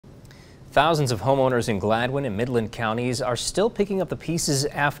Thousands of homeowners in Gladwin and Midland Counties are still picking up the pieces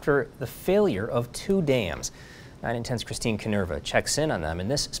after the failure of 2 dams. 9 and 10's Christine Canerva checks in on them in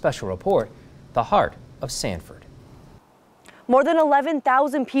this special report, The Heart of Sanford. More than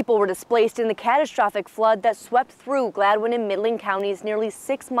 11,000 people were displaced in the catastrophic flood that swept through Gladwin and Midland Counties nearly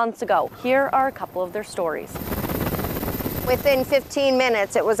 6 months ago. Here are a couple of their stories. Within 15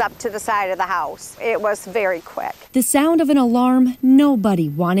 minutes, it was up to the side of the house. It was very quick. The sound of an alarm nobody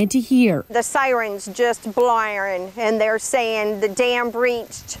wanted to hear. The sirens just blaring, and they're saying the dam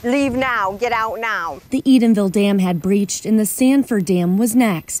breached. Leave now, get out now. The Edenville Dam had breached and the Sanford Dam was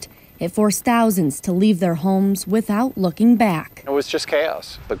next. It forced thousands to leave their homes without looking back. It was just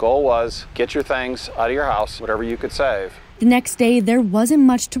chaos. The goal was get your things out of your house, whatever you could save. The next day, there wasn't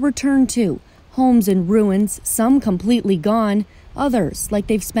much to return to. Homes in ruins, some completely gone, others like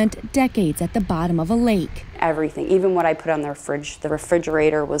they've spent decades at the bottom of a lake. Everything, even what I put on the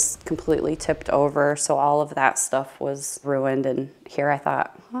refrigerator was completely tipped over, so all of that stuff was ruined. And here I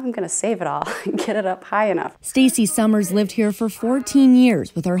thought, well, I'm gonna save it all and get it up high enough. Stacy Summers lived here for 14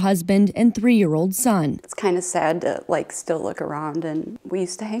 years with her husband and 3-year-old son. It's kind of sad to still look around, and we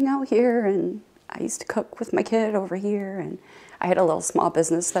used to hang out here, and I used to cook with my kid over here, and I had a little small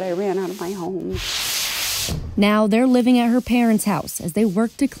business that I ran out of my home. Now they're living at her parents' house as they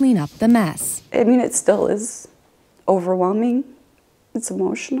work to clean up the mess. I mean, it still is overwhelming. It's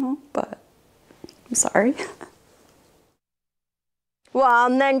emotional, but I'm sorry. Well,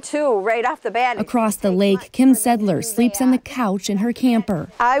 and then too, right off the bat. Across the lake, Kim Sedler sleeps on the couch in her camper.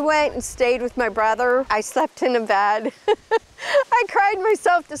 I went and stayed with my brother. I slept in a bed. I cried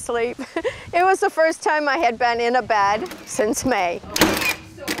myself to sleep. It was the first time I had been in a bed since May.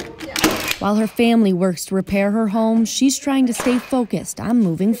 While her family works to repair her home, she's trying to stay focused on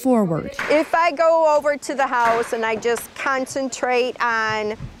moving forward. If I go over to the house and I just concentrate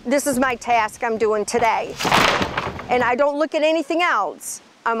on, this is my task I'm doing today, and I don't look at anything else,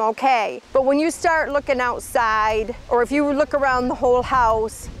 I'm okay. But when you start looking outside, or if you look around the whole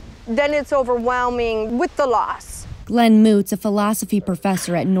house, then it's overwhelming with the loss. Glenn Moots, a philosophy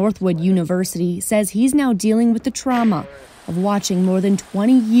professor at Northwood University, says he's now dealing with the trauma of watching more than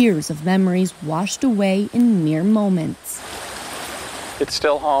 20 years of memories washed away in mere moments. It's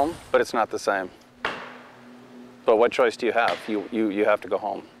still home, but it's not the same. But what choice do you have? You have to go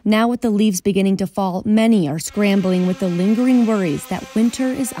home. Now with the leaves beginning to fall, many are scrambling with the lingering worries that winter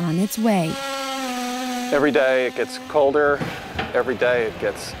is on its way. Every day it gets colder. Every day it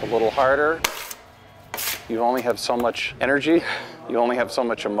gets a little harder. You only have so much energy. You only have so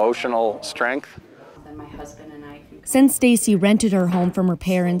much emotional strength. Then my husband and I. Since Stacy rented her home from her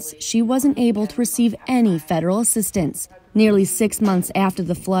parents, she wasn't able to receive any federal assistance. Nearly 6 months after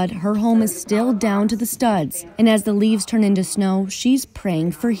the flood, her home is still down to the studs. And as the leaves turn into snow, she's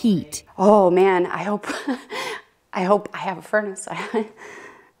praying for heat. Oh man, I hope I have a furnace.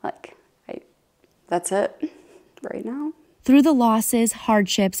 That's it right now. Through the losses,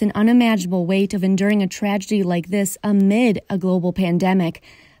 hardships, and unimaginable weight of enduring a tragedy like this amid a global pandemic,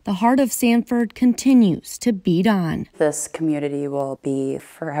 the heart of Sanford continues to beat on. This community will be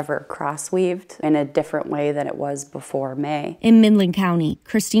forever cross-weaved in a different way than it was before May. In Midland County,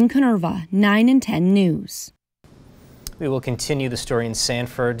 Christine Canerva, 9 and 10 News. We will continue the story in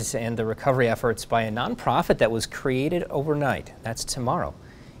Sanford and the recovery efforts by a nonprofit that was created overnight. That's tomorrow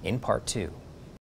in Part 2.